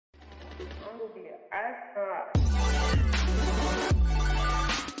Hey,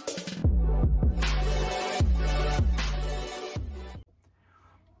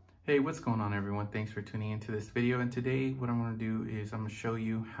 what's going on everyone? Thanks for tuning into this video, and today what I'm going to do is I'm going to show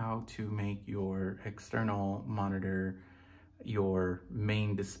you how to make your external monitor your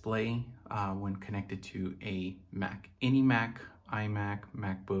main display when connected to a Mac. Any Mac, iMac,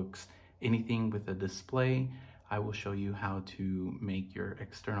 MacBooks, anything with a display, I will show you how to make your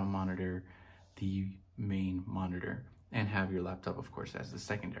external monitor the main monitor and have your laptop, of course, as the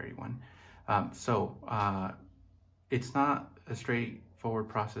secondary one. It's not a straightforward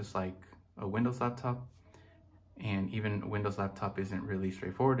process like a Windows laptop, and even a Windows laptop isn't really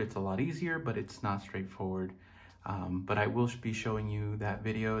straightforward. It's a lot easier, but it's not straightforward. But I will be showing you that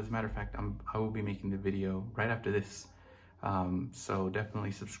video. As a matter of fact, I will be making the video right after this. So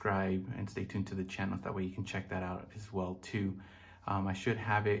definitely subscribe and stay tuned to the channel. That way you can check that out as well too. I should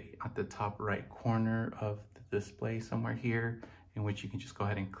have it at the top right corner of the display somewhere here, in which you can just go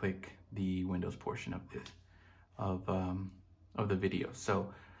ahead and click the Windows portion of this. Of the video.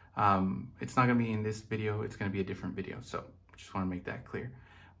 So it's not going to be in this video, it's going to be a different video, so just want to make that clear.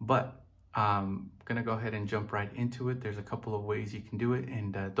 But I'm going to go ahead and jump right into it. There's a couple of ways you can do it,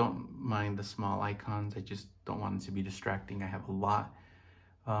 and don't mind the small icons. I just don't want it to be distracting. I have a lot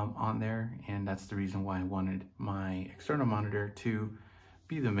on there, and that's the reason why I wanted my external monitor to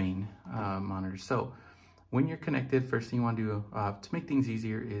be the main monitor. So when you're connected, first thing you want to do to make things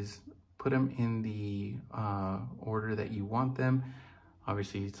easier is put them in the order that you want them.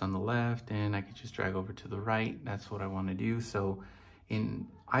 Obviously it's on the left, and I could just drag over to the right. That's what I want to do. So in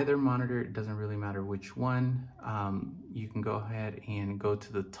either monitor, it doesn't really matter which one. You can go ahead and go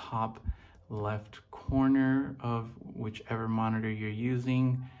to the top left corner of whichever monitor you're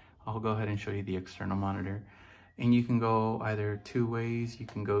using. I'll go ahead and show you the external monitor. And you can go either two ways. You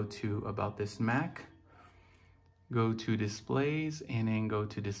can go to About This Mac, go to Displays, and then go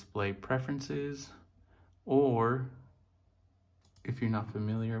to Display Preferences. Or if you're not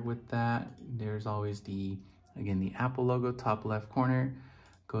familiar with that, there's always the Apple logo, top left corner.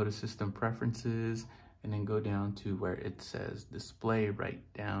 Go to System Preferences, and then go down to where it says Display right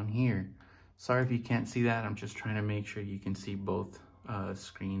down here. Sorry if you can't see that. I'm just trying to make sure you can see both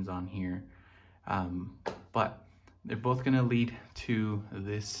screens on here. But they're both gonna lead to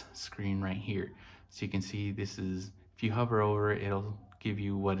this screen right here. So you can see this is, if you hover over it, it'll give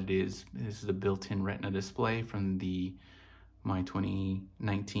you what it is. This is a built-in Retina display from my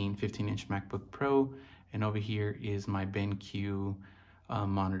 2019 15-inch MacBook Pro. And over here is my BenQ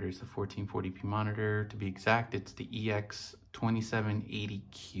monitor. It's a 1440p monitor. To be exact, it's the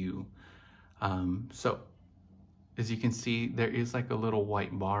EX2780Q. So as you can see, there is like a little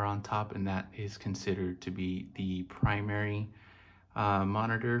white bar on top, and that is considered to be the primary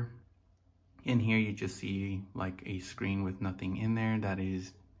monitor. In here, you just see like a screen with nothing in there. That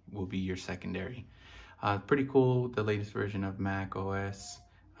will be your secondary. Pretty cool, the latest version of Mac OS.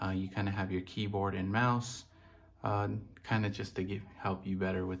 You kind of have your keyboard and mouse, kind of just to help you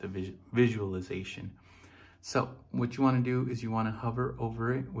better with the visualization. So what you want to do is you want to hover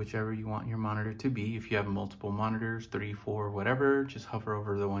over it, whichever you want your monitor to be. If you have multiple monitors, 3, 4, whatever, just hover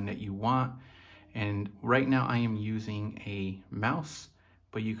over the one that you want. And right now I am using a mouse,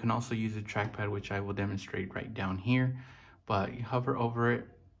 but you can also use a trackpad, which I will demonstrate right down here. But you hover over it,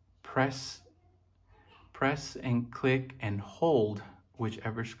 press and click and hold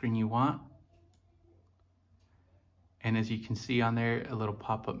whichever screen you want. And as you can see on there, a little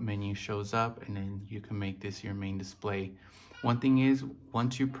pop-up menu shows up, and then you can make this your main display. One thing is,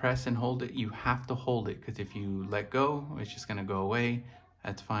 once you press and hold it, you have to hold it, because if you let go, it's just gonna go away.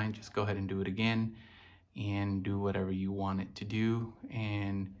 That's fine, just go ahead and do it again and do whatever you want it to do,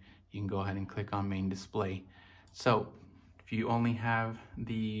 and you can go ahead and click on main display. So if you only have if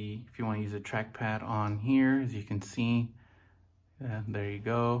you want to use a trackpad on here, as you can see, there you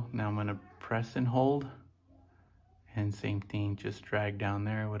go. Now I'm gonna press and hold, and same thing, just drag down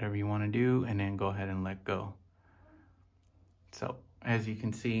there, whatever you want to do, and then go ahead and let go. So as you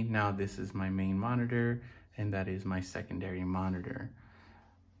can see, now this is my main monitor, and that is my secondary monitor.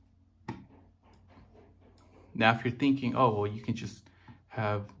 Now, if you're thinking, oh, well, you can just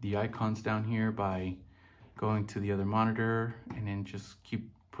have the icons down here by going to the other monitor and then just keep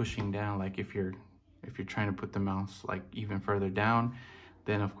pushing down. Like if you're trying to put the mouse like even further down,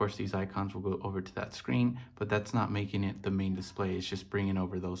 then of course these icons will go over to that screen, but that's not making it the main display. It's just bringing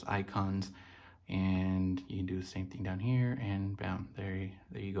over those icons, and you can do the same thing down here, and bam, there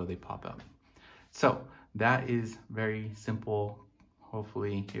you go, they pop up. So that is very simple.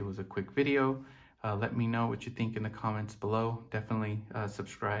 Hopefully it was a quick video. Let me know what you think in the comments below. Definitely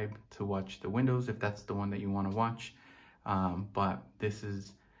subscribe to watch the Windows if that's the one that you want to watch. But this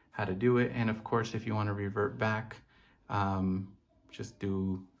is how to do it. And of course, if you want to revert back, just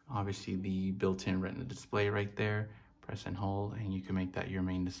do obviously the built-in Retina display right there. Press and hold, and you can make that your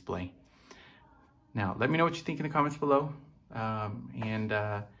main display. Now, let me know what you think in the comments below.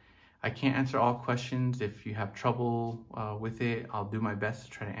 I can't answer all questions. If you have trouble with it, I'll do my best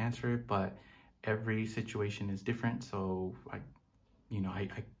to try to answer it, but every situation is different. So I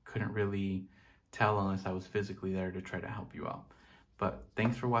couldn't really tell unless I was physically there to try to help you out. But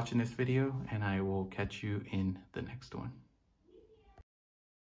thanks for watching this video, and I will catch you in the next one.